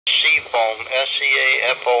seafoam,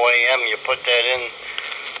 SEAFOAM. You put that in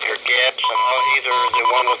your gas, and either the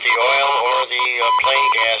one with the oil or the plain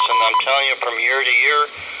gas. And I'm telling you, from year to year,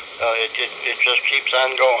 it just keeps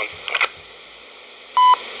on going.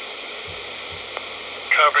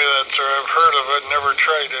 Copy that, sir. I've heard of it, never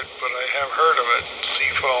tried it, but I have heard of it.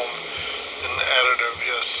 Seafoam, an additive,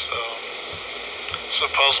 yes.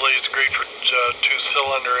 Supposedly it's great for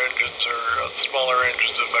two-cylinder engines or smaller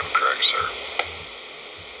engines, if I'm correct, sir.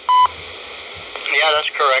 Yeah,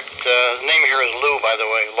 that's correct. The name here is Lou, by the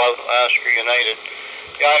way, Love Oscar United.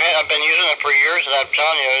 Yeah, I've been using it for years, and I'm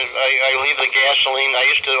telling you, I leave the gasoline. I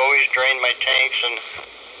used to always drain my tanks and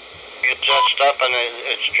get zest up, and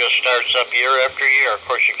it just starts up year after year. Of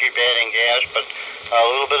course, you keep adding gas, but a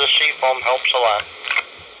little bit of seafoam helps a lot.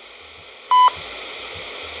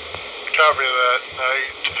 Copy that. I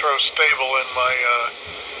throw stable in my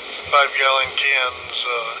 5-gallon cans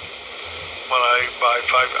when I buy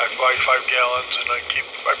 5 gallons, and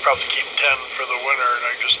I probably keep 10 for the winter, and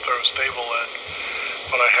I just throw stable in.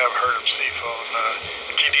 But I have heard of seafoam.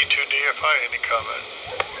 GD2DFI, any comment?